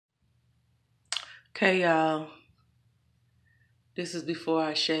Okay, y'all. This is before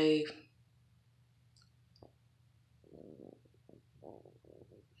I shave.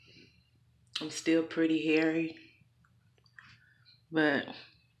 I'm still pretty hairy, but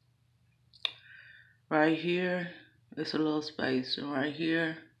right here, it's a little space, and right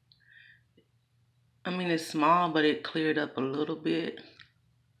here, I mean, it's small, but it cleared up a little bit,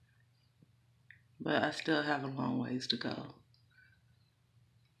 but I still have a long ways to go.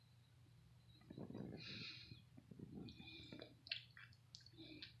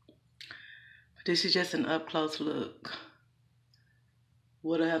 This is just an up close look.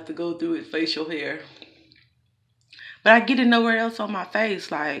 What I have to go through with facial hair. But I get it nowhere else on my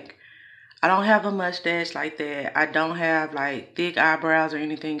face. Like, I don't have a mustache like that. I don't have like thick eyebrows or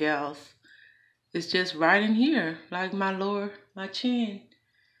anything else. It's just right in here, like my chin,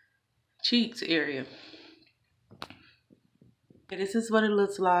 cheeks area. This is what it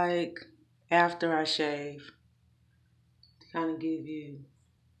looks like after I shave. To kind of give you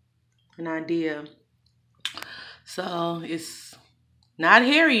an idea. So it's not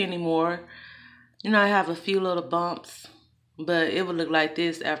hairy anymore. I have a few little bumps, but it would look like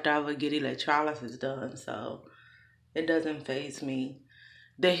this after I would get electrolysis done. So it doesn't faze me.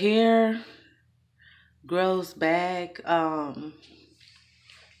 The hair grows back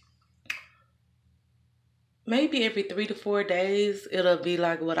maybe every 3 to 4 days. It'll be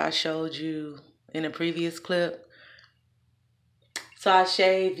like what I showed you in a previous clip. So I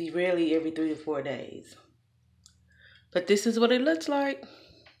shave really every 3 to 4 days. But this is what it looks like.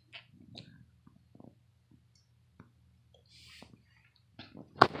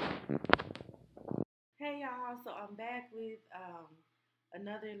 Hey y'all, so I'm back with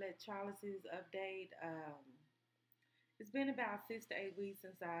another electrolysis update. It's been about 6 to 8 weeks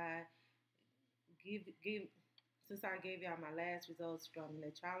give since I gave y'all my last results from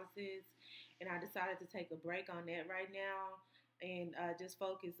electrolysis, and I decided to take a break on that right now and just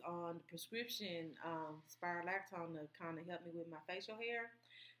focus on the prescription Spironolactone to kind of help me with my facial hair.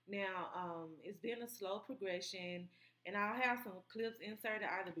 Now, it's been a slow progression, and I'll have some clips inserted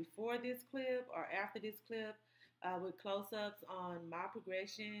either before this clip or after this clip with close-ups on my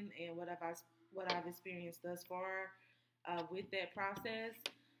progression and what I've experienced thus far with that process.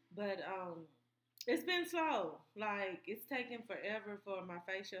 But it's been slow. Like, it's taken forever for my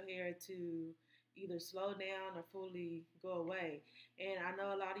facial hair to either slow down or fully go away. And I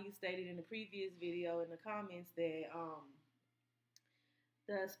know a lot of you stated in the previous video in the comments that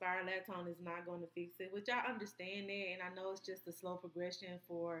the spironolactone is not going to fix it, which I understand that, and I know it's just a slow progression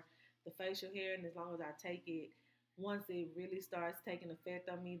for the facial hair, and as long as I take it, once it really starts taking effect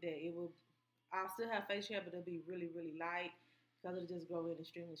on me, that it will, I'll still have facial hair, but it'll be really, really light because it'll just grow in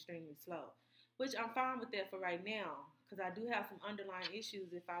extremely, extremely slow, which I'm fine with that for right now because I do have some underlying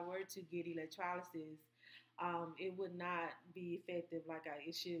issues. If I were to get electrolysis, it would not be effective like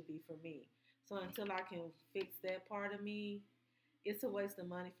it should be for me. So until I can fix that part of me, it's a waste of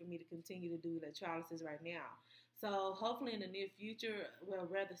money for me to continue to do electrolysis right now. So hopefully in the near future, well,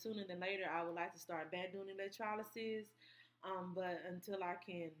 rather sooner than later, I would like to start back doing electrolysis. But until I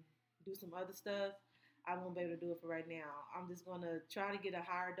can do some other stuff, I won't be able to do it for right now. I'm just gonna try to get a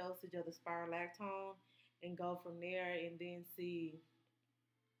higher dosage of the spironolactone and go from there, and then see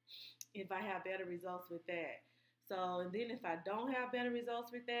if I have better results with that. So, and then if I don't have better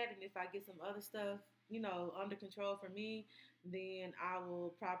results with that, and if I get some other stuff, under control for me, then I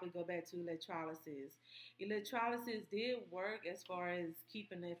will probably go back to electrolysis. Electrolysis did work as far as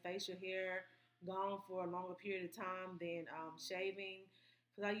keeping the facial hair gone for a longer period of time than shaving,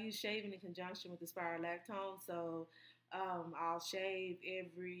 because I use shaving in conjunction with the spironolactone. So I'll shave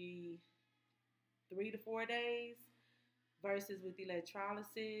every 3 to 4 days versus with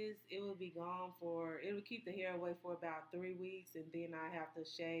electrolysis, it will be gone it will keep the hair away for about 3 weeks, and then I have to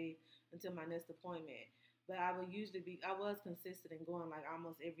shave until my next appointment. But I was consistent in going like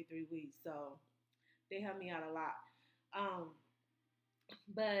almost every 3 weeks, so they helped me out a lot. Um,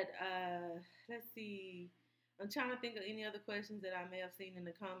 but let's see. I'm trying to think of any other questions that I may have seen in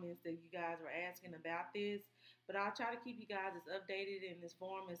the comments that you guys were asking about this. But I'll try to keep you guys as updated and as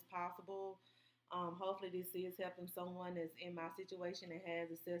informed as possible. Hopefully, this is helping someone that's in my situation that has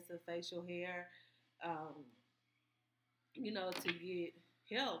excessive facial hair, um, to get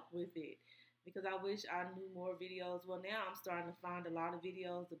help with it. Because I wish I knew more videos. Well, now I'm starting to find a lot of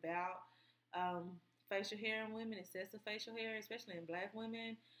videos about um, facial hair in women, excessive facial hair, especially in black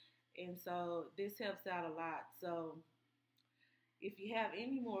women. And so this helps out a lot. So if you have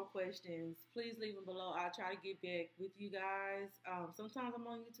any more questions, please leave them below. I'll try to get back with you guys. Sometimes I'm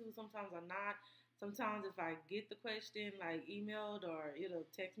on YouTube, sometimes I'm not. Sometimes if I get the question like emailed or it'll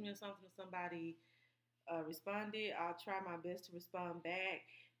text me or something to somebody, responded, I'll try my best to respond back.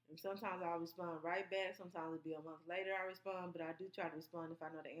 And sometimes I'll respond right back. Sometimes it'll be a month later I respond, but I do try to respond if I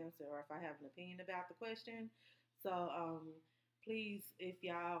know the answer or if I have an opinion about the question. So please, if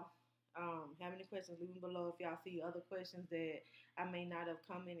y'all have any questions, leave them below. If y'all see other questions that I may not have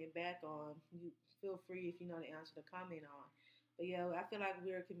commented back on, you feel free if you know the answer to comment on. But yeah, I feel like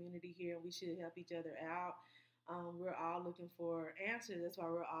we're a community here and we should help each other out. We're all looking for answers. That's why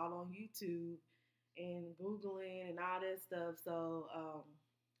we're all on YouTube and Googling and all that stuff. So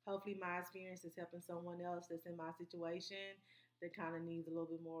hopefully my experience is helping someone else that's in my situation that kind of needs a little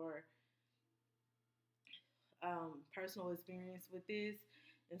bit more personal experience with this.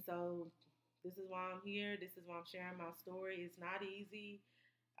 And so this is why I'm here. This is why I'm sharing my story. It's not easy.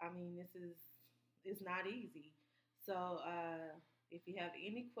 I mean, it's not easy. So if you have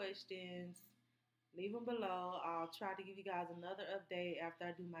any questions, leave them below. I'll try to give you guys another update after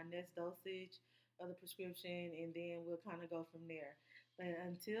I do my next dosage of the prescription, and then we'll kind of go from there. But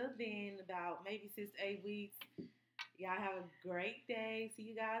until then, about maybe 6 to 8 weeks, y'all have a great day. See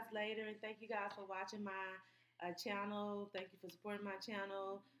you guys later, and thank you guys for watching my channel. Thank you for supporting my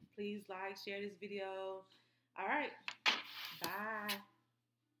channel. Please like, share this video. All right, bye.